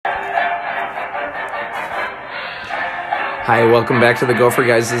Hi, welcome back to the Gopher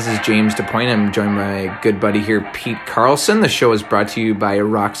guys. This is James DePoint. I'm joined by my good buddy here, Pete Carlson. The show is brought to you by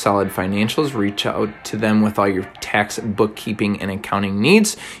Rock Solid Financials. Reach out to them with all your tax, bookkeeping, and accounting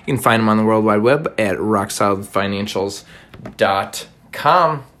needs. You can find them on the World Wide Web at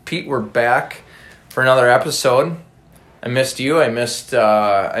rocksolidfinancials.com. Pete, we're back for another episode. I missed you. I missed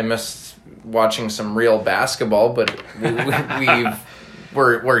watching some real basketball, but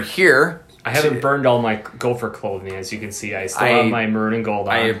we're here. I haven't burned all my Gopher clothing, as you can see. I still have my maroon and gold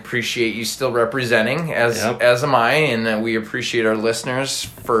on. I appreciate you still representing, as am I, and we appreciate our listeners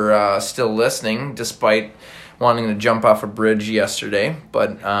for still listening, despite wanting to jump off a bridge yesterday.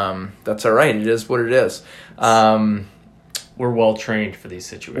 But that's all right. It is what it is. We're well trained for these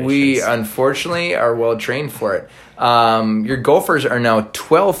situations. We, unfortunately, are well trained for it. Your Gophers are now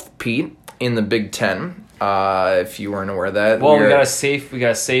 12th, Pete, in the Big Ten. If you weren't aware of that. Well, we got a safe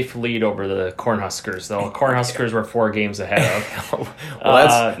lead over the Cornhuskers, though. Cornhuskers were 4 games ahead of.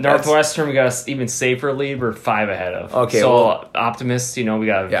 Northwestern, we got an even safer lead. We're 5 ahead of. Okay, so optimists, we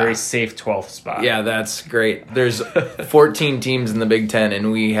got a very safe 12th spot. Yeah, that's great. There's 14 teams in the Big Ten,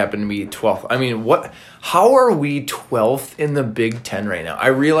 and we happen to be 12th. I mean, how are we 12th in the Big Ten right now? I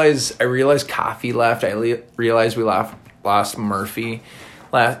realize Coffee left. I realize we lost Murphy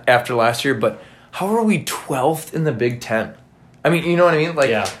after last year, but how are we 12th in the Big Ten? I mean, you know what I mean?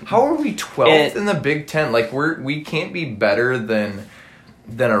 How are we 12th in the Big Ten? We can't be better than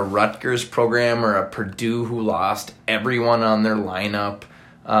a Rutgers program or a Purdue who lost everyone on their lineup.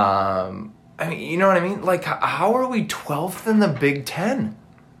 I mean, you know what I mean? How are we 12th in the Big Ten?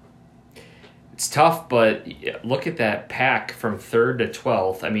 It's tough, but look at that pack from 3rd to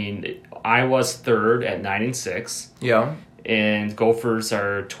 12th. I mean, Iowa's 3rd at 9-6. Yeah. And Gophers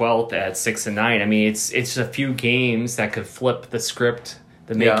are 12th at 6-9. I mean, it's a few games that could flip the script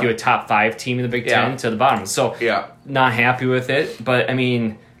to make you a top 5 team in the Big Ten to the bottom. So, not happy with it. But I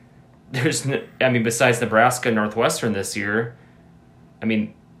mean, besides Nebraska and Northwestern this year, I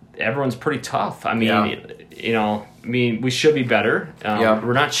mean, everyone's pretty tough. I mean, we should be better.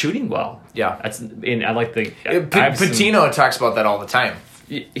 We're not shooting well. Yeah, I like the Pitino talks about that all the time.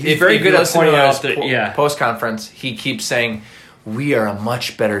 He's very good at pointing out post conference. He keeps saying we are a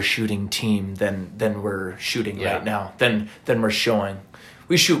much better shooting team than we're shooting right now. Than we're showing.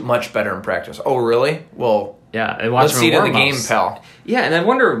 We shoot much better in practice. Oh, really? Well, let's see it in the game, pal. Yeah, and I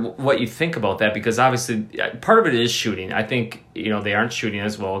wonder what you think about that, because obviously part of it is shooting. I think they aren't shooting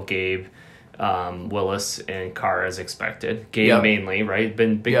as well. Gabe, Willis, and Carr as expected. Gabe mainly, right?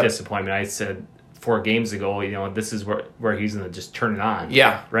 Been big disappointment. I said 4 games ago, this is where he's going to just turn it on.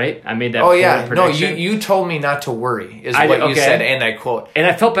 Yeah. Right? I made that prediction. No, you told me not to worry, is what you said, and I quote. And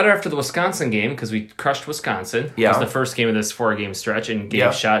I felt better after the Wisconsin game, because we crushed Wisconsin. Yeah. It was the first game of this 4-game stretch, and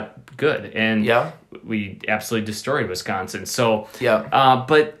Gabe shot good. And we absolutely destroyed Wisconsin. So,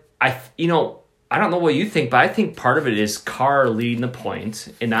 but I don't know what you think, but I think part of it is Carr leading the point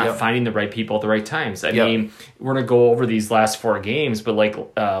and not finding the right people at the right times. I mean, we're going to go over these last 4 games, but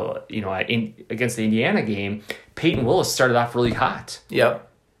against the Indiana game, Peyton Willis started off really hot. Yep.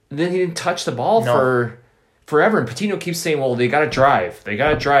 Then he didn't touch the ball for forever. And Pitino keeps saying, well, they got to drive. They got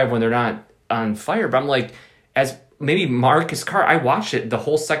to drive when they're not on fire. But I'm like, as maybe Marcus Carr, I watched it the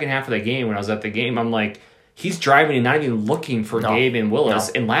whole second half of the game when I was at the game. I'm like, he's driving and not even looking for Gabe and Willis.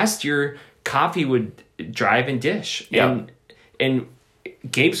 No. And last year, Coffee would drive and dish. And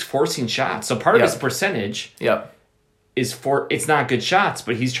Gabe's forcing shots. So part of his percentage is it's not good shots,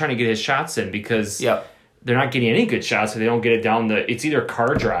 but he's trying to get his shots in because they're not getting any good shots, so they don't get it down it's either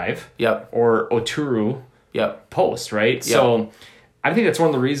Carr drive or Oturu post, right? So I think that's one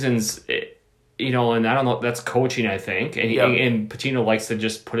of the reasons, and I don't know, that's coaching, I think. And Pitino likes to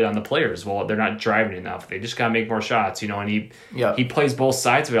just put it on the players. Well, they're not driving enough. They just got to make more shots, and he plays both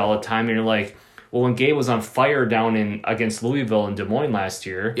sides of it all the time. And you're like, well, when Gabe was on fire down against Louisville and Des Moines last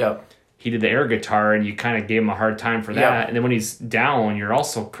year, he did the air guitar, and you kind of gave him a hard time for that. And then when he's down, you're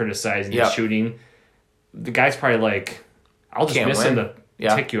also criticizing his shooting. The guy's probably like, I'll just miss him to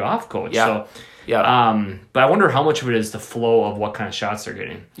tick you off, coach. So. But I wonder how much of it is the flow of what kind of shots they're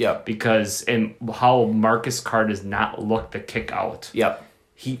getting. Because and how Marcus Carr does not look the kick out.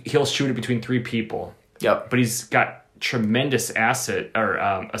 He'll shoot it between 3 people. But he's got tremendous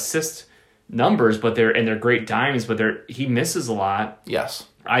assist numbers, but they're great dimes, but he misses a lot. Yes.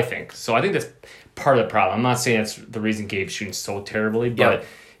 I think. So I think that's part of the problem. I'm not saying that's the reason Gabe's shooting so terribly, but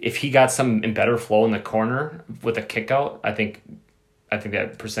if he got some better flow in the corner with a kick out, I think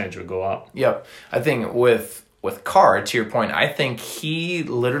that percentage would go up. Yep. I think with Carr, to your point, I think he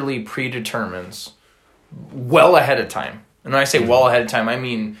literally predetermines well ahead of time And when I say well ahead of time, I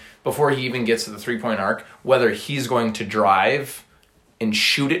mean before he even gets to the 3-point arc, whether he's going to drive and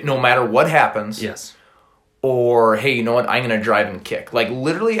shoot it no matter what happens. Yes. Or, hey, you know what? I'm going to drive and kick. Like,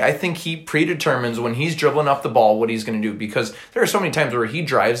 literally, I think he predetermines when he's dribbling up the ball what he's going to do. Because there are so many times where he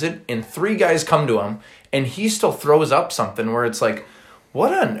drives it and 3 guys come to him and he still throws up something where it's like,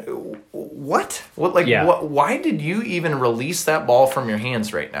 what? Why did you even release that ball from your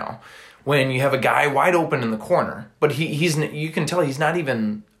hands right now when you have a guy wide open in the corner? But you can tell he's not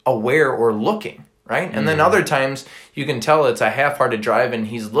even aware or looking. Right? And then other times you can tell it's a half-hearted drive and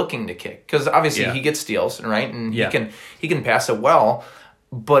he's looking to kick. Because obviously he gets steals, right? And he can pass it well,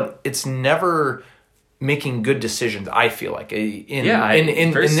 but it's never making good decisions, I feel like. And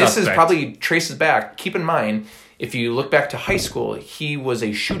this is probably traces back. Keep in mind, if you look back to high school, he was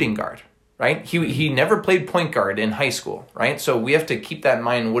a shooting guard, right? He never played point guard in high school, right? So we have to keep that in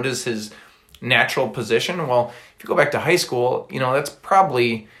mind. What is his natural position? Well, if you go back to high school, that's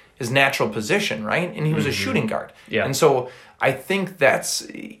probably his natural position, right? And he was a shooting guard. Yeah. And so I think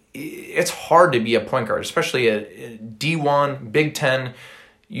it's hard to be a point guard, especially a D1, Big Ten.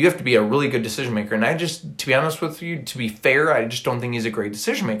 You have to be a really good decision maker. And to be honest with you, to be fair, I just don't think he's a great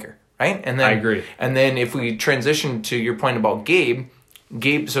decision maker, right? And then, I agree. And then if we transition to your point about Gabe,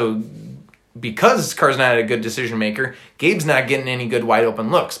 so because Carr's not a good decision maker, Gabe's not getting any good wide open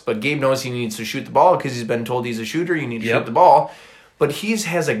looks. But Gabe knows he needs to shoot the ball because he's been told he's a shooter. You need to shoot the ball. But he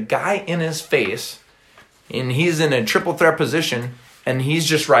has a guy in his face, and he's in a triple threat position, and he's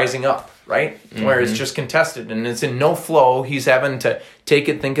just rising up, right? Where it's just contested, and it's in no flow. He's having to take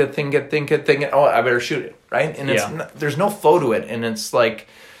it, think it. Oh, I better shoot it, right? And there's no flow to it, and it's like...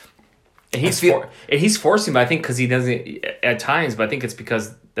 He's forcing, but I think because he doesn't at times, but I think it's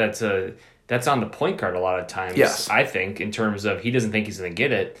because that's on the point guard a lot of times. Yes. I think in terms of he doesn't think he's going to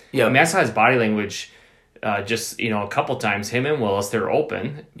get it. Yeah. I mean, that's how his body language... a couple times, him and Willis, they're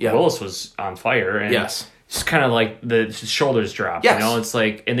open. Yep. Willis was on fire. And just kind of like the shoulders drop. Yes. It's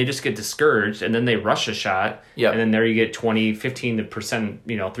like, and they just get discouraged, and then they rush a shot. Yep. And then there you get 15%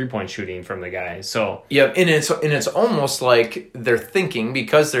 3-point shooting from the guy. So and it's almost like they're thinking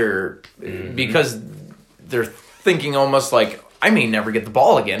because they're thinking almost like, I may never get the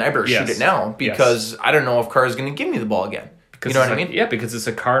ball again. I better shoot it now because I don't know if Carr is going to give me the ball again. You know what I mean? Yeah, because it's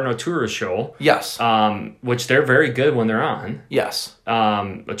a Carr Notura show. Yes. Which they're very good when they're on. Yes.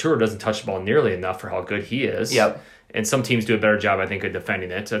 Notura doesn't touch the ball nearly enough for how good he is. Yep. And some teams do a better job, I think, of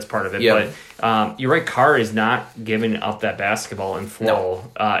defending it. That's part of it. Yep. But you're right, Carr is not giving up that basketball in flow.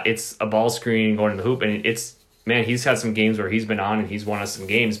 No. It's a ball screen going to the hoop, and he's had some games where he's been on and he's won us some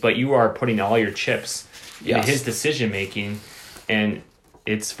games, but you are putting all your chips into his decision-making, and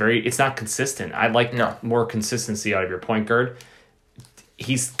it's not consistent. I'd like more consistency out of your point guard.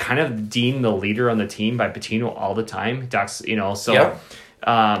 He's kind of deemed the leader on the team by Pitino all the time. But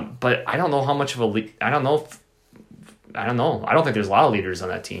I don't know how much of a lead. I don't know. I don't think there's a lot of leaders on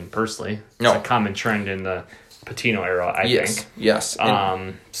that team personally. No. It's a common trend in the Pitino era, I think. Yes.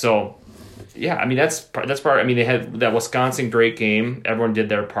 So yeah, I mean that's part. I mean they had that Wisconsin great game. Everyone did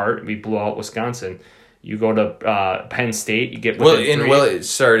their part. We blew out Wisconsin. You go to Penn State, you get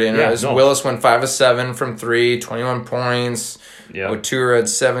Willis went 5 of 7 from 3, 21 points. Yeah. Otura had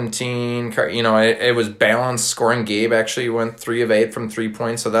 17. It was balanced scoring. Gabe actually went 3 of 8 from 3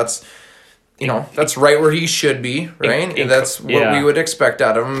 points. So that's that's right where he should be, right? That's what we would expect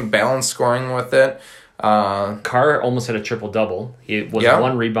out of him. Balanced scoring with it. Carr almost had a triple-double. He was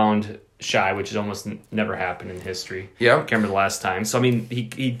 1 rebound shy, which has almost never happened in history. Yeah. I can't remember the last time. So, I mean,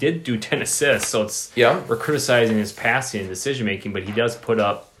 he did do 10 assists, so it's we're criticizing his passing and decision-making, but he does put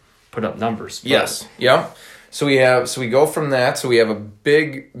up numbers. But, yes. Yeah. So we go from that. So we have a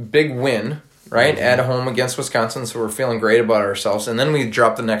big win, right, at home against Wisconsin, so we're feeling great about ourselves. And then we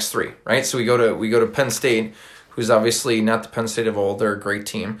drop the next 3, right? So we go to Penn State, who's obviously not the Penn State of old. They're a great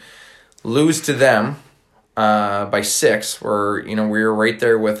team. Lose to them. By 6, where we were right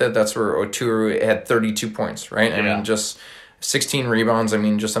there with it. That's where Oturu had 32 points, right? I mean, just 16 rebounds. I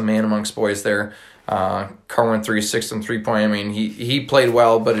mean, just a man amongst boys there. Carr went 3 of 6 and 3-point. I mean, he played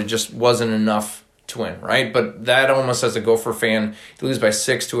well, but it just wasn't enough to win, right? But that almost, as a Gopher fan, to lose by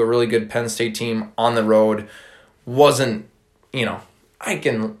 6 to a really good Penn State team on the road wasn't. I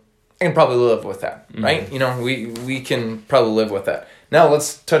can probably live with that, right? We can probably live with that. Now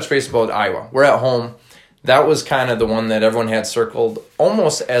let's touch base about Iowa. We're at home. That was kind of the one that everyone had circled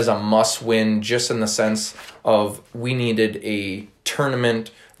almost as a must-win, just in the sense of we needed a tournament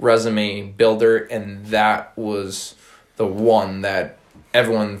resume builder, and that was the one that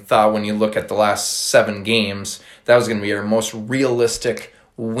everyone thought, when you look at the last 7 games, that was going to be our most realistic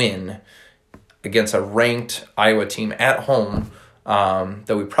win against a ranked Iowa team at home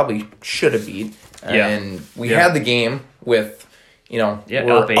that we probably should have beat. And we had the game with,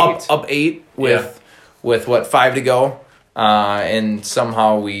 we're up 8 with what, 5 to go. And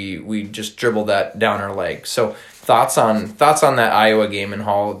somehow we just dribbled that down our leg. So thoughts on that Iowa game and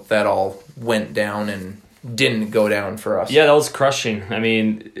how that all went down and didn't go down for us. Yeah, that was crushing. I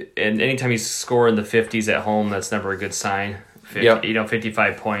mean, and anytime you score in the 50s at home, that's never a good sign.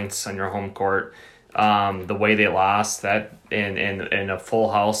 55 points on your home court. The way they lost that in a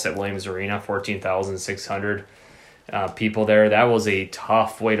full house at Williams Arena, 14,600 people there. That was a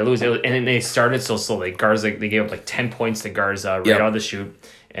tough way to lose. And they started so slowly. Garza, they gave up like 10 points to Garza out of the chute.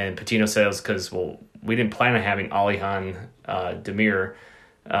 And Pitino said it was because, we didn't plan on having Alihan Demir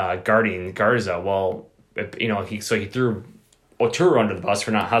guarding Garza. Well, he threw Oturu under the bus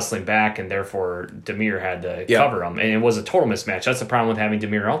for not hustling back, and therefore Demir had to cover him. And it was a total mismatch. That's the problem with having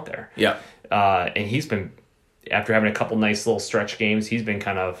Demir out there. Yeah. And he's been, after having a couple nice little stretch games, he's been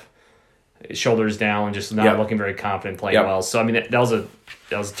kind of shoulders down and just not looking very confident playing well. So, I mean, that was a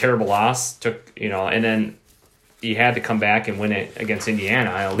terrible loss. And then you had to come back and win it against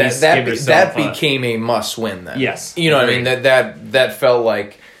Indiana. That became a must win then. Yes. You know what I mean? That felt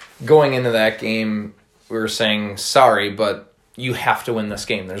like going into that game, we were saying, sorry, but you have to win this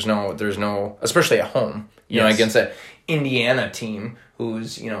game. There's no, especially at home, against that Indiana team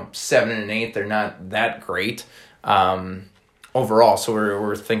who's, 7-8. They're not that great overall. So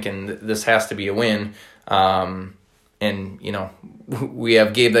we're thinking this has to be a win. And, we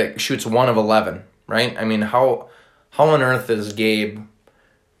have Gabe that shoots 1 of 11, right? I mean, how on earth does Gabe,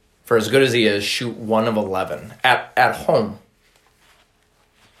 for as good as he is, shoot 1 of 11 at home?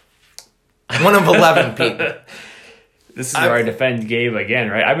 1 of 11 people. This is where I defend Gabe again,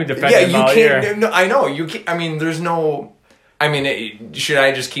 right? I've been defending him all year. No, I know. You can't, I mean, there's no... I mean, should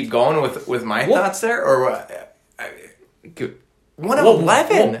I just keep going with my thoughts there? Or 1 of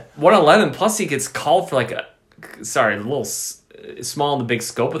 11? 1 of 11, plus he gets called for a little small in the big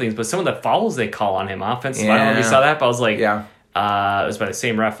scope of things, but some of the fouls they call on him offensive. I don't know if you saw that, but I was like... Yeah. It was by the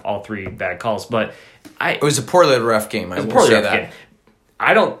same ref, all 3 bad calls. But it was a poorly ref game. I will say that.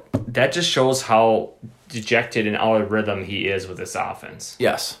 Game. That just shows how dejected and out of rhythm he is with this offense.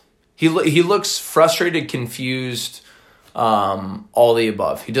 Yes. He looks frustrated, confused, all the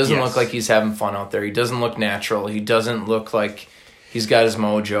above. He doesn't look like he's having fun out there. He doesn't look natural. He doesn't look like he's got his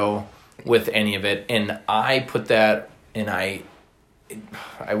mojo with any of it. And I put that, and I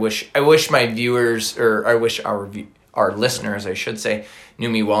wish my viewers, or I wish our listeners, I should say, knew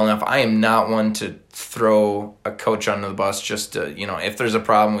me well enough. I am not one to throw a coach under the bus just to, if there's a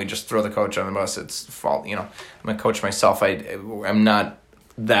problem, we just throw the coach on the bus. It's fault. I'm a coach myself. I'm not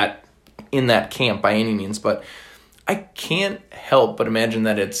that in that camp by any means, but I can't help but imagine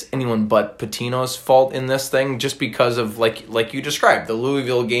that it's anyone but Pitino's fault in this thing, just because of like you described, the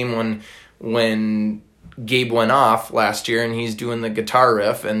Louisville game when Gabe went off last year and he's doing the guitar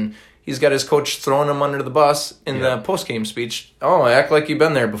riff and he's got his coach throwing him under the bus in the post-game speech. Oh, act like you've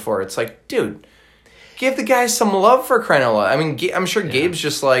been there before. It's like, dude, give the guy some love, for crying out loud. I mean, I'm sure Gabe's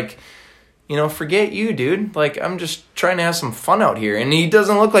just like, forget you, dude. Like, I'm just trying to have some fun out here. And he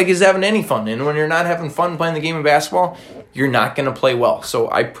doesn't look like he's having any fun. And when you're not having fun playing the game of basketball, you're not going to play well.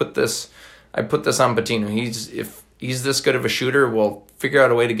 So I put this on Pitino. If he's this good of a shooter, we'll figure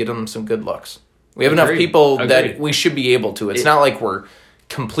out a way to get him some good looks. We have enough people that we should be able to. It's not like we're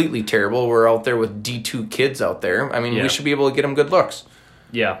completely terrible. We're out there with D2 kids out there. I mean, we should be able to get them good looks.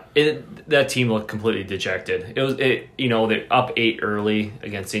 Yeah, that team looked completely dejected. They're up 8 early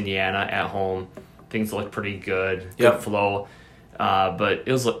against Indiana at home. Things looked pretty good, good flow. But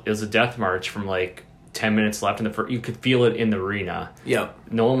it was a death march from 10 minutes left in the first. You could feel it in the arena. Yep.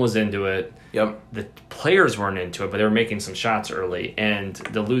 No one was into it. Yep. The players weren't into it, but they were making some shots early. And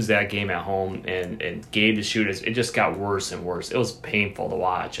to lose that game at home and Gabe to shoot, it just got worse and worse. It was painful to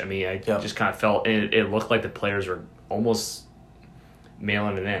watch. I mean, I just kind of felt it looked like the players were almost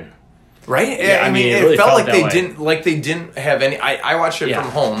mailing it in. Right? Yeah, I mean, it really felt like they didn't have any. I watched it from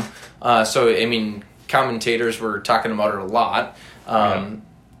home, so I mean, commentators were talking about it a lot.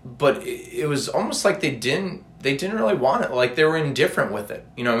 But it was almost like they didn't really want it. Like they were indifferent with it.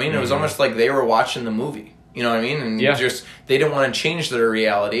 You know what I mean? Mm-hmm. It was almost like they were watching the movie. You know what I mean? And just they didn't want to change their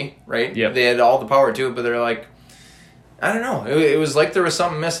reality, right? Yep. They had all the power to it, but they're like, I don't know. It was like there was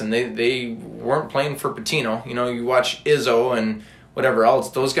something missing. They weren't playing for Pitino. You watch Izzo and whatever else.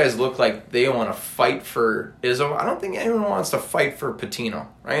 Those guys look like they want to fight for Izzo. I don't think anyone wants to fight for Pitino,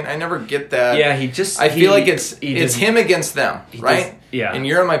 right? I never get that. Yeah, I feel like it's him against them, right? And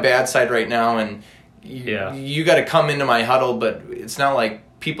you're on my bad side right now, and you got to come into my huddle, but it's not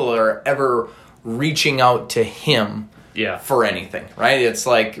like people are ever reaching out to him for anything, right? It's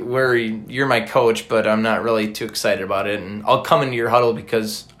like you're my coach, but I'm not really too excited about it, and I'll come into your huddle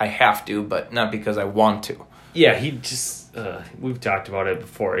because I have to, but not because I want to. Yeah, he just we've talked about it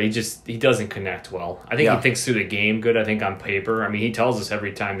before. He doesn't connect well. I think he thinks through the game good. I think on paper, I mean, he tells us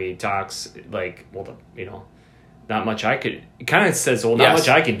every time he talks, like, well, not much I could. He kind of says, well, not much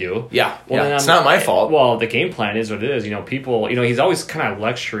I can do. Yeah, well, it's not my fault. Well, the game plan is what it is. People, he's always kind of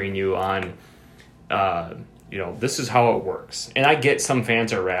lecturing you on, this is how it works. And I get some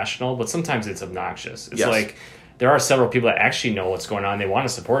fans are rational, but sometimes it's obnoxious. It's like there are several people that actually know what's going on. They want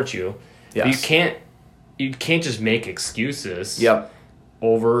to support you. Yes. But you can't just make excuses. Yep.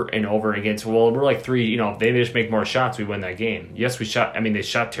 Over and over again. So, well, we're like 3, if they just make more shots, we win that game. Yes, they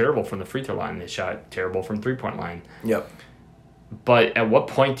shot terrible from the free throw line. They shot terrible from 3-point line. Yep. But at what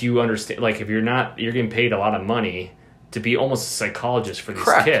point do you understand, like, if you're getting paid a lot of money to be almost a psychologist for these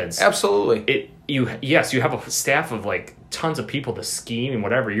kids. Absolutely. You have a staff of, like, tons of people to scheme and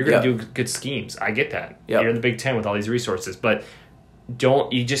whatever. You're going to do good schemes. I get that. Yep. You're in the Big Ten with all these resources. But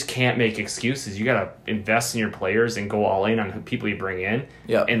you just can't make excuses. You got to invest in your players and go all in on who people you bring in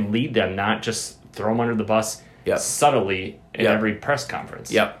and lead them, not just throw them under the bus subtly in every press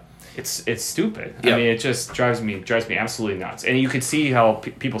conference. Yep. It's stupid. I mean, it just drives me absolutely nuts. And you can see how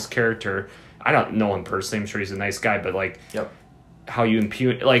people's character, I don't know him personally, I'm sure he's a nice guy, but like how you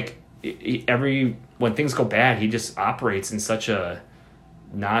impugn, like when things go bad, he just operates in such a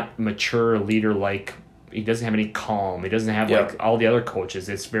not mature leader, like he doesn't have any calm. He doesn't have like all the other coaches.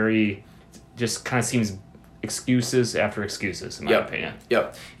 It's very, just kind of seems excuses after excuses, in my opinion.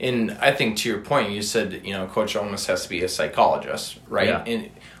 Yep. And I think to your point, you said, coach almost has to be a psychologist, right? Yeah. And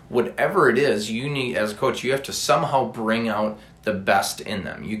whatever it is you need as a coach, you have to somehow bring out the best in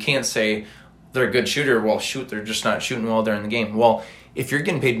them. You can't say they're a good shooter. Well, shoot, they're just not shooting well during the game. Well, if you're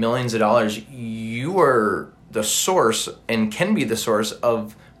getting paid millions of dollars, you are the source and can be the source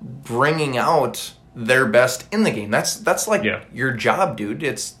of bringing out their best in the game. That's like your job, dude.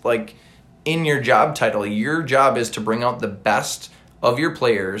 It's like in your job title. Your job is to bring out the best of your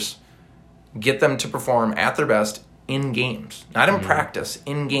players, get them to perform at their best in games, not in practice,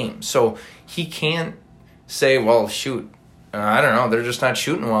 in games. So he can't say, well, shoot, I don't know, they're just not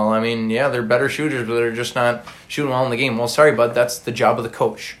shooting well. I mean, they're better shooters, but they're just not shooting well in the game. Well, sorry, bud, that's the job of the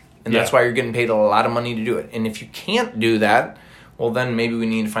coach. And that's why you're getting paid a lot of money to do it. And if you can't do that, well, then maybe we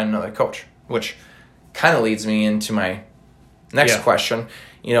need to find another coach, which kind of leads me into my next question.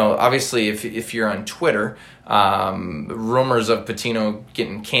 Obviously, if you're on Twitter, rumors of Pitino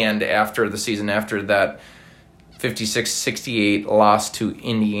getting canned after the season, after that 56-68 loss to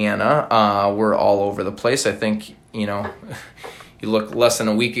Indiana, were all over the place. I think, you look less than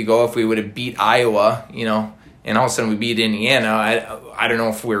a week ago, if we would have beat Iowa, and all of a sudden we beat Indiana, I don't know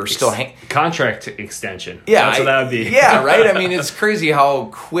if we were still... Contract extension. Yeah. That's what that would be. Yeah, right? I mean, it's crazy how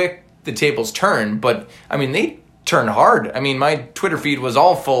quick the tables turn, but, I mean, they turn hard. I mean, my Twitter feed was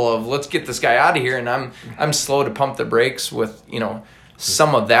all full of, let's get this guy out of here, and I'm slow to pump the brakes with,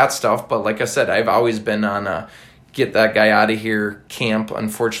 some of that stuff, but like I said, I've always been on a get that guy out of here camp,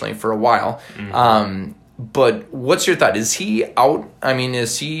 unfortunately, for a while. But what's your thought? Is he out? I mean,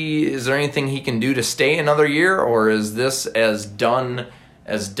 is there anything he can do to stay another year, or is this as done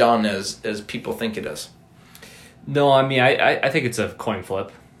as people think it is? No, I mean, I think it's a coin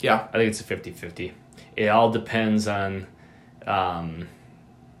flip. Yeah. I think it's a 50-50. It all depends on,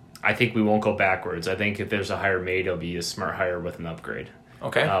 I think we won't go backwards. I think if there's a hire made, it'll be a smart hire with an upgrade.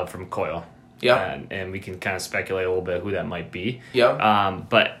 Okay. From Coyle. Yeah. And we can kind of speculate a little bit who that might be. Yeah.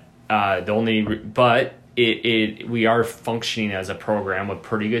 We are functioning as a program with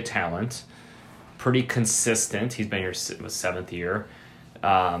pretty good talent, pretty consistent. He's been here with 7th year.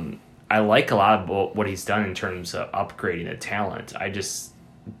 I like a lot of what he's done in terms of upgrading the talent. I just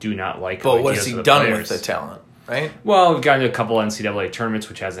do not like. But what has he done with the talent? Right. Well, we've gotten to a couple NCAA tournaments,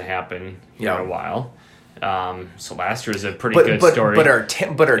 which hasn't happened in a while. So last year was a pretty good story. But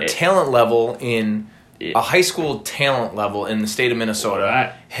our talent level in a high school talent level in the state of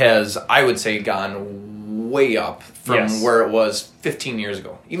Minnesota has, I would say, gone way up from where it was 15 years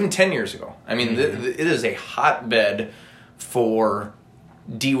ago, even 10 years ago. I mean, it is a hotbed for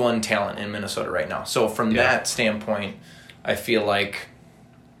D1 talent in Minnesota right now. So from that standpoint, I feel like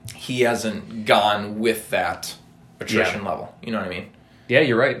he hasn't gone with that attrition level. You know what I mean? Yeah,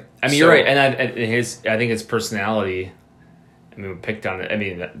 you're right. I mean, you're right. And I think his personality, I mean, we picked on it. I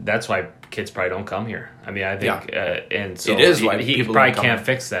mean, that's why kids probably don't come here. I mean, I think, and so it is why he people probably can't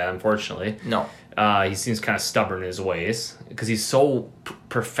fix that, unfortunately. No. He seems kind of stubborn in his ways because he's so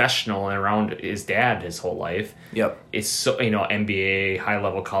professional and around his dad his whole life. Yep. It's so, NBA,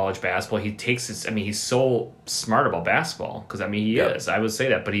 high-level college basketball. He takes his, he's so smart about basketball because, he is. I would say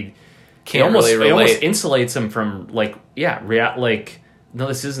that, but he almost insulates him from, no,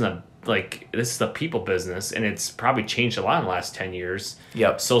 this isn't this is the people business, and it's probably changed a lot in the last 10 years.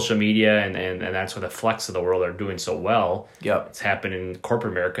 Yep. Social media and that's where the flex of the world are doing so well. Yep. It's happened in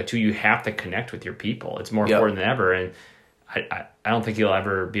corporate America too. You have to connect with your people. It's more important than ever. And I don't think he'll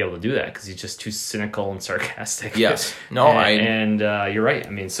ever be able to do that because he's just too cynical and sarcastic. Yes. No, you're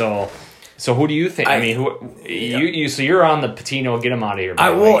right. So who do you think? So you're on the Pitino, get him out of here.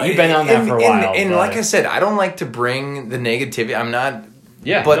 You've been on that for a while. And like I said, I don't like to bring the negativity. I'm not.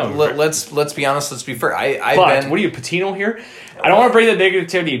 Yeah, but let's be honest. Let's be fair. What are you, Pitino here? I don't want to bring the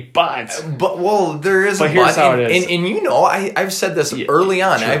negativity, but there is. But here's how it is. And I've said this early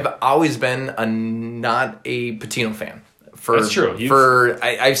on. True. I've always been not a Pitino fan. That's true.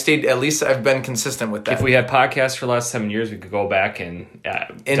 I've stayed, at least I've been consistent with that. If we had podcasts for the last 7 years, we could go back and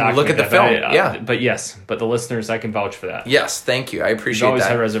look at the film. But the listeners, I can vouch for that. Yes, thank you. I appreciate that. You always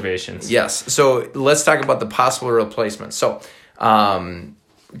have reservations. Yes. So let's talk about the possible replacement. So, Kevin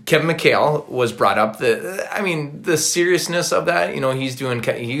McHale was brought up. The seriousness of that, he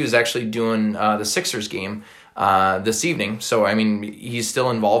was actually doing the Sixers game this evening. So, he's still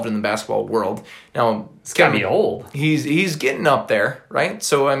involved in the basketball world. Now, it's got to be old. He's getting up there, right?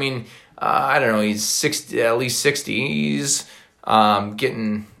 So, I don't know, he's 60, at least 60. He's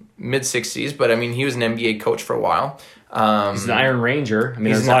getting mid-60s, but, he was an NBA coach for a while. He's an Iron Ranger.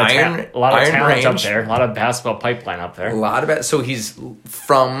 there's a lot of talent up there. A lot of basketball pipeline up there. So he's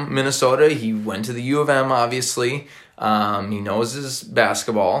from Minnesota. He went to the U of M, obviously. He knows his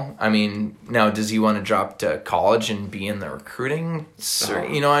basketball. Now does he want to drop to college and be in the recruiting?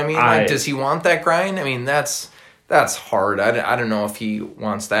 Does he want that grind? That's hard. I don't know if he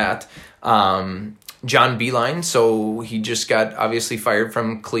wants that. John Beilein, so he just got obviously fired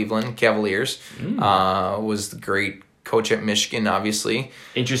from Cleveland Cavaliers. Was the great coach at Michigan, obviously.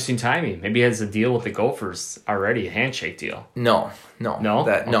 Interesting timing. Maybe he has a deal with the Gophers already, a handshake deal. No.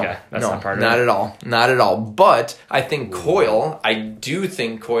 That's not part of it. Not at all. But I think I do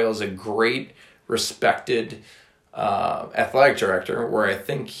think Coyle is a great, respected athletic director, where I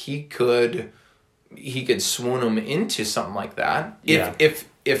think he could swoon him into something like that.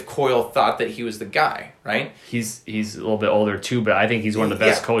 If Coyle thought that he was the guy, right? He's a little bit older too, but I think he's one of the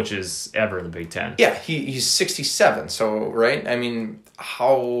best coaches ever in the Big Ten. Yeah, he's 67, so, right?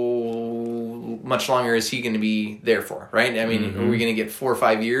 How much longer is he going to be there for, right? Are we going to get 4 or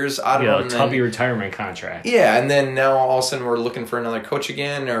 5 years out of him? A tubby retirement contract. Yeah, and then now all of a sudden we're looking for another coach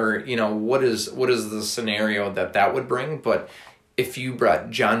again, or, what is the scenario that would bring? But if you brought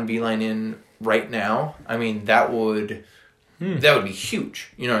John Beilein in right now, that would... That would be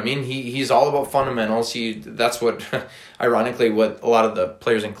huge. You know what I mean? He's all about fundamentals. That's what, ironically, what a lot of the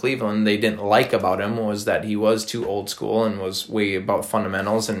players in Cleveland, they didn't like about him was that he was too old school and was way about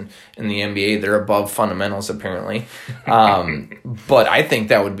fundamentals. And in the NBA, they're above fundamentals, apparently. But I think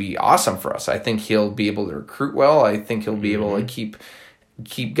that would be awesome for us. I think he'll be able to recruit well. I think he'll be able to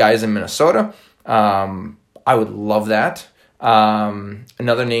keep guys in Minnesota. I would love that.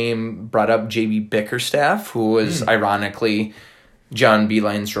 Another name brought up JB Bickerstaff, who was ironically John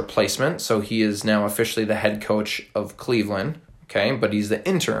Beilein's replacement. So he is now officially the head coach of Cleveland. Okay, but he's the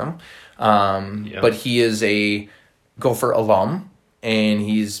interim. But he is a Gopher alum, and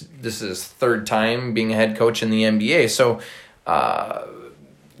this is his third time being a head coach in the NBA. So,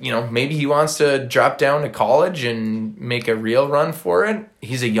 maybe he wants to drop down to college and make a real run for it.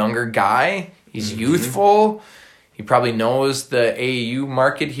 He's a younger guy. He's youthful. He probably knows the AAU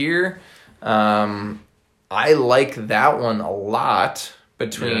market here. I like that one a lot.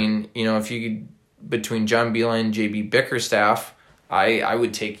 Between between John Beilein and JB Bickerstaff, I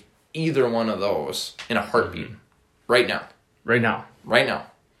would take either one of those in a heartbeat. Right now.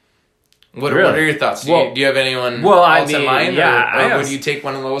 What are your thoughts? Do you have anyone else in mind? Or would you take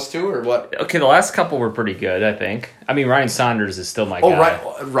one of those two, or what? Okay, the last couple were pretty good, I think. Ryan Saunders is still my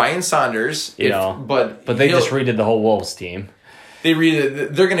guy. Ryan Saunders. But they just redid the whole Wolves team. They're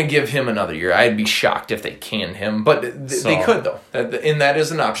going to give him another year. I'd be shocked if they canned him, but they could, though. And that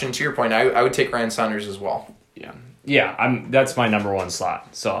is an option. To your point, I would take Ryan Saunders as well. Yeah, that's my number one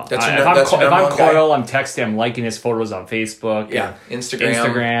slot. So if I'm Coyle, I'm texting, I'm liking his photos on Facebook,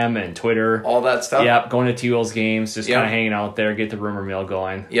 Instagram, and Twitter, all that stuff. Yeah, going to T-Wolves games, just kind of hanging out there, get the rumor mill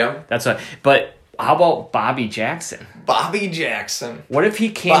going. Yeah, that's what. But how about Bobby Jackson? Bobby Jackson. What if he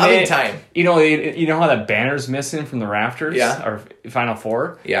came Bobby in? time. You know how that banner's missing from the rafters? Yeah. Or Final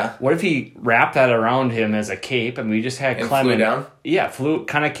Four? Yeah. What if he wrapped that around him as a cape and we just had Clement. Flew down? Yeah,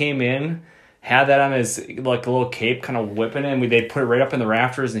 kind of came in, had that on his, like, a little cape kind of whipping it, and they put it right up in the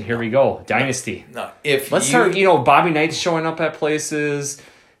rafters, and here we go. Dynasty. No, Let's start, Bobby Knight's showing up at places.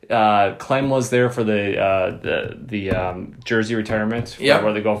 Clem was there for the jersey retirement. Yeah.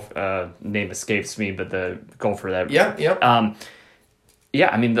 Where the name escapes me, but the Gopher that. Yeah. Yeah.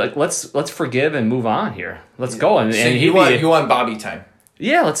 I mean, let's forgive and move on here. Let's go. And you want Bobby time?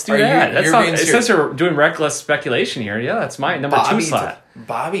 Yeah, let's do that. Since we're doing reckless speculation here, yeah, that's my number 2 slot.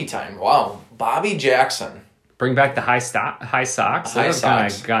 Bobby time. Wow, Bobby Jackson. Bring back the high socks. High socks.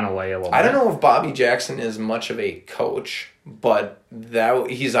 Kind of gone away a little bit. I don't know if Bobby Jackson is much of a coach, but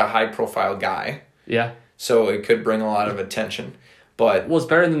he's a high profile guy. Yeah. So it could bring a lot of attention. But it's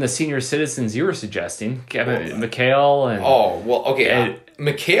better than the senior citizens you were suggesting, Kevin McHale and. Oh well, okay.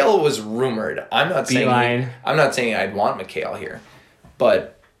 McHale was rumored. I'm not saying I'd want McHale here,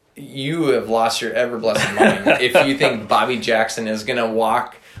 but you have lost your ever blessed mind if you think Bobby Jackson is gonna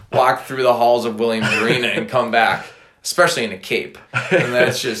walk through the halls of Williams Arena and come back, especially in a cape. And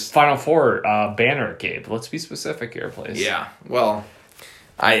that's just Final Four banner cape. Let's be specific here, please. Yeah. Well,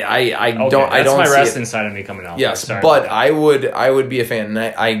 I don't. That's my wrestling side of me coming out. Yes, but I would be a fan. And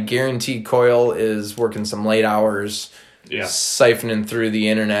I guarantee Coyle is working some late hours, siphoning through the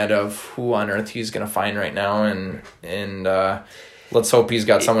internet of who on earth he's going to find right now, and let's hope he's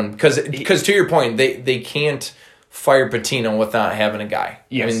got someone because to your point, they can't fire Pitino without having a guy.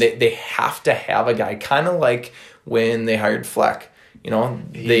 Yes. I mean they have to have a guy, kind of like when they hired Fleck.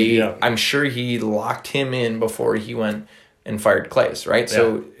 I'm sure he locked him in before he went and fired Clays, right? Yeah.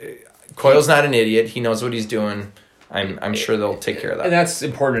 So Coyle's not an idiot. He knows what he's doing. I'm sure they'll take care of that. And that's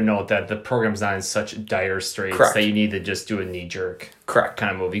important to note that the program's not in such dire straits that you need to just do a knee-jerk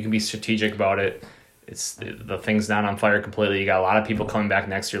kind of move. You can be strategic about it. It's the thing's not on fire completely. You got a lot of people coming back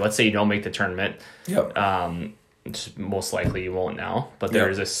next year. Let's say you don't make the tournament. Yep. Most likely you won't now, but there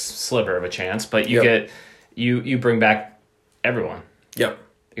is a sliver of a chance. But you bring back everyone. Yep.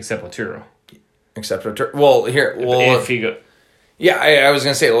 Except Laturo. If you go. Yeah, I was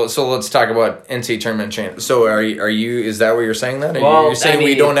gonna say. So let's talk about NCAA tournament champ. So are you? Is that what you're saying then? You're saying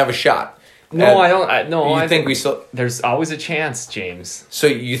we don't have a shot? No, I don't. You think we still? There's always a chance, James. So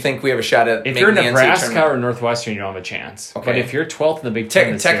you think we have a shot at? If you're Nebraska or Northwestern, you don't have a chance. Okay. But if you're 12th in the Big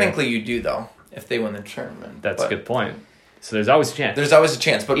Ten, technically you do though. If they win the tournament, that's a good point. So there's always a chance. There's always a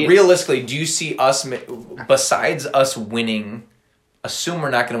chance, but realistically, do you see us besides us winning? Assume we're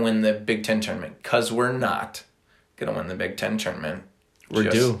not going to win the Big Ten tournament because we're not going to win the Big Ten tournament. We're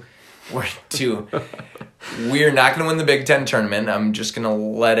due. We're not going to win the Big Ten tournament. I'm just going to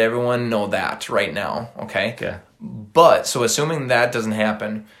let everyone know that right now. Okay. But so assuming that doesn't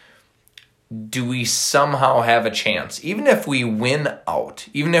happen, do we somehow have a chance? Even if we win out,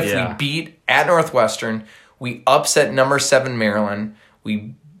 even if we beat at Northwestern, we upset number 7 Maryland,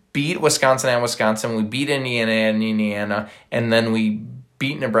 we beat Wisconsin at Wisconsin, we beat Indiana at Indiana, and then we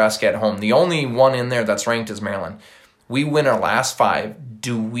beat Nebraska at home. The only one in there that's ranked is Maryland. We win our last 5.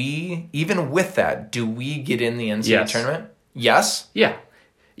 Do we, even with that, do we get in the NCAA tournament? Yes? Yeah.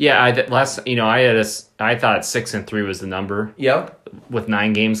 Yeah, I thought 6-3 was the number. Yep. With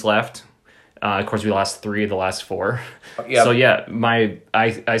 9 games left. Of course, we lost 3 of the last 4. Yep. So yeah,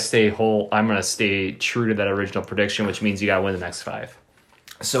 I stay whole. I'm going to stay true to that original prediction, which means you got to win the next 5.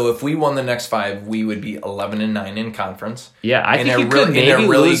 So if we won the next 5, we would be 11-9 in conference. Yeah, I think you could maybe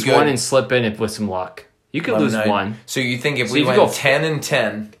lose one and slip in with some luck. You could lose 1. So you think if we went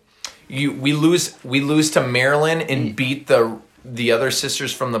 10-10, we lose to Maryland and beat the other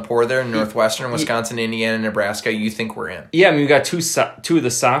sisters from the poor there, Northwestern, Wisconsin, Indiana, Nebraska, you think we're in? Yeah, I mean, we got two of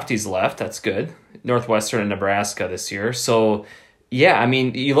the softies left. That's good. Northwestern and Nebraska this year. So, yeah, I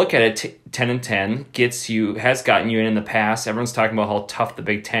mean, you look at it, 10-10 has gotten you in the past. Everyone's talking about how tough the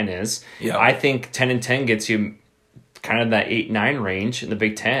Big Ten is. Yeah. I think 10-10 gets you kind of that 8-9 range in the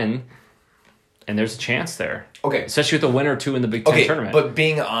Big Ten, and there's a chance there. Okay. Especially with a win or 2 in the Big Ten tournament. But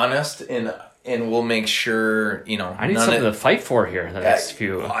being honest, and we'll make sure, I need something to fight for here in the next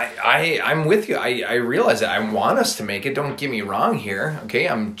few. I'm with you. I realize that. I want us to make it. Don't get me wrong here. Okay,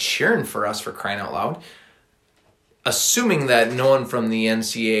 I'm cheering for us, for crying out loud. Assuming that no one from the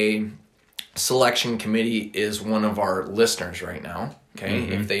NCAA selection committee is one of our listeners right now. Okay,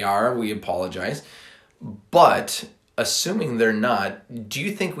 If they are, we apologize. But assuming they're not, do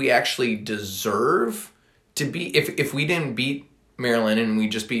you think we actually deserve to be, if we didn't beat Maryland and we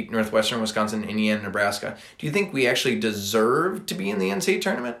just beat Northwestern, Wisconsin, Indiana, Nebraska, do you think we actually deserve to be in the NCAA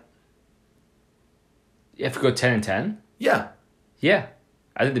tournament? You have to go 10-10? Yeah. Yeah.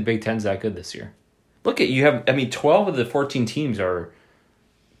 I think the Big Ten's that good this year. Look at you have 12 of the 14 teams are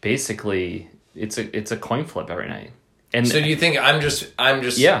basically it's a coin flip every night. And so do you think I'm just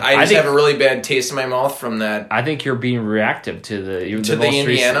yeah, I just have a really bad taste in my mouth from that? I think you're being reactive to the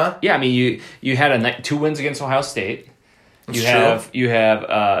Indiana. Yeah, I mean you had 2 wins against Ohio State. You have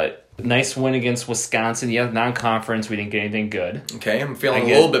a nice win against Wisconsin. You have non-conference. We didn't get anything good. Okay, I'm feeling a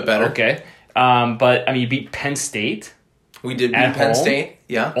little bit better. Okay, but I mean you beat Penn State. We did beat Penn State.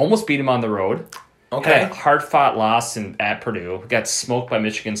 Yeah, almost beat them on the road. Okay, had a hard-fought loss at Purdue. Got smoked by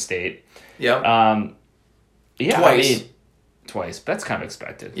Michigan State. Yeah. Yeah, twice. Twice. That's kind of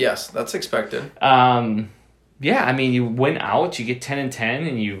expected. Yes, that's expected. Yeah, I mean, you win out, you get 10-10,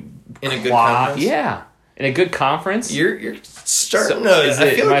 and you in a good conference. Yeah, in a good conference. You're starting to.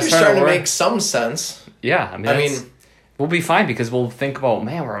 I feel like you're starting to make some sense. Yeah, I mean, we'll be fine because we'll think about,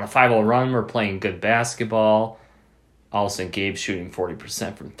 man, we're on a 5-0 run, we're playing good basketball. All of a sudden, Gabe's shooting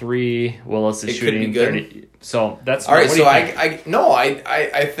 40% from 3. Willis is shooting 30. So that's all right. So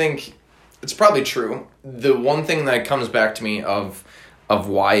I think it's probably true. The one thing that comes back to me of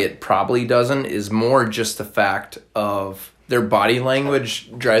why it probably doesn't is more just the fact of their body language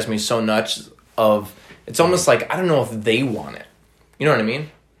drives me so nuts. It's almost like I don't know if they want it. You know what I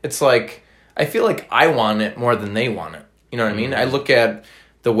mean? It's like I feel like I want it more than they want it. You know what I mean? I look at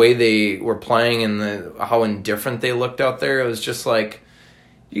the way they were playing and how indifferent they looked out there. It was just like,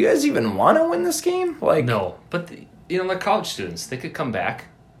 you guys even want to win this game? Like no, but the college students, they could come back.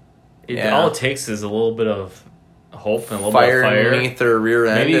 All it takes is a little bit of hope and a little bit of fire underneath their rear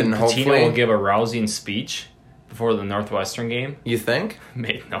end. Maybe and Pitino hopefully will give a rousing speech before the Northwestern game. You think?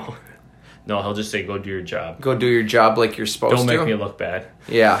 Maybe no. He'll just say, "Go do your job. Go do your job like you're supposed to." Don't make me look bad.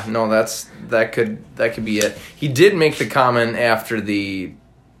 Yeah, no, that could be it. He did make the comment after the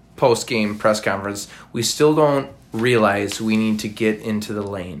post-game press conference. We still don't realize we need to get into the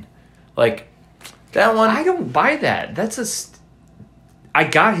lane. Like that one. I don't buy that. I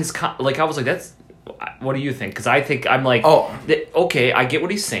got his I was like, that's. What do you think? Because I think I'm like, okay, I get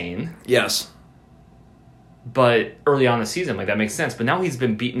what he's saying. Yes. But early on in the season, like that makes sense. But now he's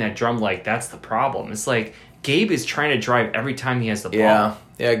been beating that drum like that's the problem. It's like Gabe is trying to drive every time he has the ball.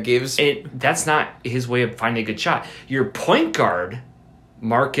 Yeah, Gabe's. That's not his way of finding a good shot. Your point guard,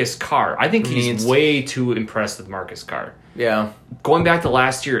 Marcus Carr. I think he's way too impressed with Marcus Carr. Yeah. Going back to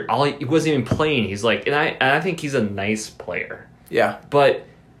last year, he wasn't even playing. He's like, and I think he's a nice player. Yeah. But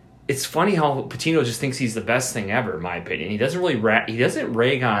it's funny how Pitino just thinks he's the best thing ever, in my opinion. He doesn't really he doesn't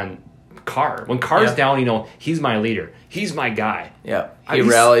rag on Carr. When Carr's down, he's my leader. He's my guy. Yeah. He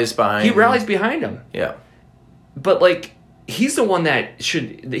rallies behind him. Yeah. But like he's the one that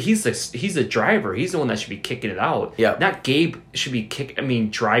should he's the driver. He's the one that should be kicking it out. Yeah. Not Gabe should be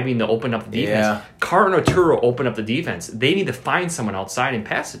driving to open up the defense. Yeah. Carr and Oturo open up the defense. They need to find someone outside and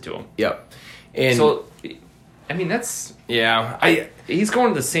pass it to him. Yep. And so that's he's going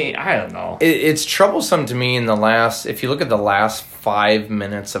to the same. I don't know. It's troublesome to me if you look at the last 5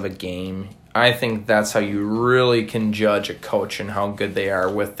 minutes of a game, I think that's how you really can judge a coach and how good they are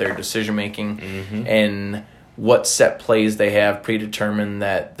with their decision making and what set plays they have predetermined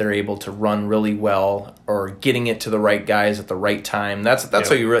that they're able to run really well or getting it to the right guys at the right time. That's how that's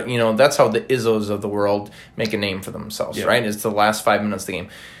how the Izzos of the world make a name for themselves, right? It's the last 5 minutes of the game.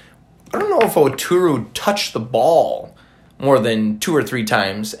 I don't know if Oturu touched the ball more than 2 or 3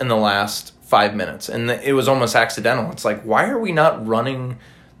 times in the last 5 minutes, and it was almost accidental. It's like, why are we not running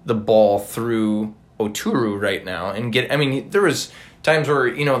the ball through Oturu right now? And there was times where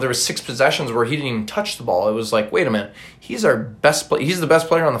there was 6 possessions where he didn't even touch the ball. It was like, wait a minute, he's our best player. He's the best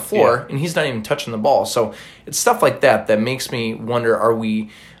player on the floor, and he's not even touching the ball. So it's stuff like that makes me wonder: are we,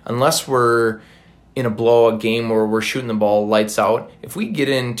 unless we're in a blowout game where we're shooting the ball lights out, if we get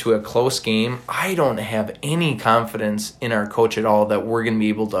into a close game, I don't have any confidence in our coach at all that we're going to be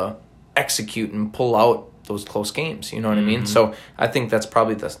able to execute and pull out those close games. You know what I mean? So I think that's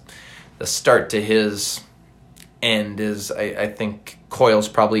probably the start to his end. Is I think Coyle's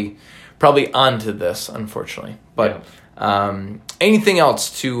probably onto this, unfortunately. But anything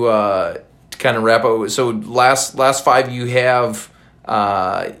else to kind of wrap up? So last 5 you have.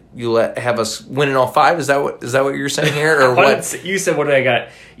 Have us win in all 5? Is that what you're saying here, or what? You said, what did I got?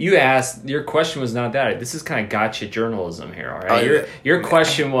 You asked. Your question was not that. This is kind of gotcha journalism here. All right. Your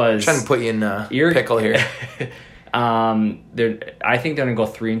question was trying to put you in pickle here. I think they're gonna go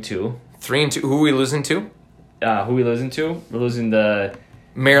 3-2. 3-2. Who are we losing to? We're losing the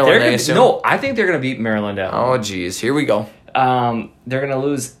Maryland. No, I think they're gonna beat Maryland at home. Oh, geez, here we go. They're gonna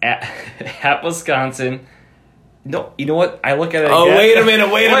lose at Wisconsin. No, you know what? I look at it. Oh, again. Wait a minute.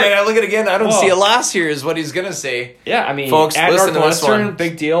 I look at it again. I don't see a loss here. Is what he's gonna say. Yeah, I mean, folks, at listen Northwestern, to this one.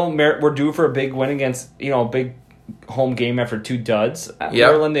 Big deal. We're due for a big win against a big home game after 2 duds. At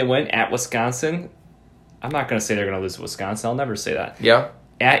Maryland, they win. At Wisconsin, I'm not gonna say they're gonna lose to Wisconsin. I'll never say that. Yeah.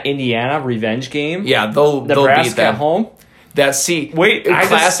 At Indiana, revenge game. Yeah, they'll beat them at home.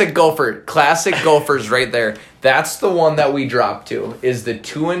 Classic Gophers right there. That's the one that we dropped to. Is the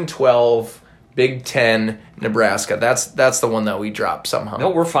 2-12 Big Ten Nebraska. That's the one that we dropped somehow. No,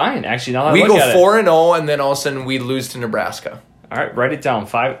 we're fine. Actually, now that we I look go at 4-0, and then all of a sudden we lose to Nebraska. All right, write it down.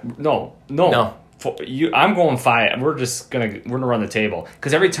 5. No. I'm going 5. We're gonna run the table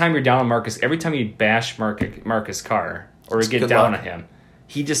because every time you're down on Marcus, every time you bash Marcus Carr or get down on him,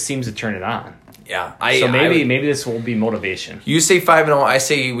 he just seems to turn it on. Yeah, maybe this will be motivation. You say 5-0. I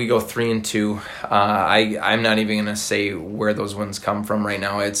say we go 3-2. I'm not even gonna say where those wins come from right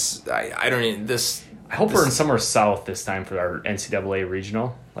now. I don't need this. I hope we're in somewhere south this time for our NCAA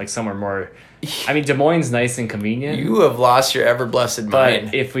regional, like somewhere more. I mean, Des Moines is nice and convenient. You have lost your ever blessed mind.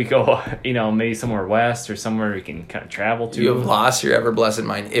 But if we go, maybe somewhere west or somewhere we can kind of travel to. You have lost your ever blessed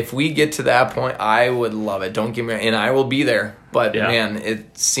mind. If we get to that point, I would love it. Don't get me wrong, and I will be there. But man,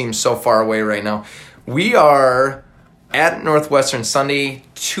 it seems so far away right now. We are at Northwestern Sunday,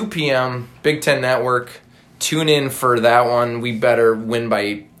 2 p.m. Big Ten Network. Tune in for that one. We better win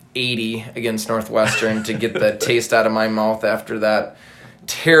by 80 against Northwestern to get the taste out of my mouth after that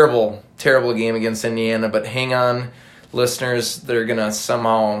terrible game against Indiana. But hang on, listeners. They're going to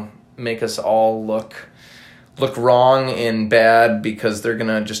somehow make us all look wrong and bad because they're going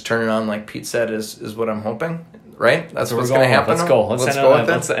to just turn it on like Pete said is what I'm hoping. Right? That's what's going to happen. Let's go.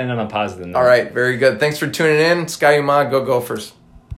 Let's end on a positive note. All right. Very good. Thanks for tuning in. Sky Umag. Go Gophers.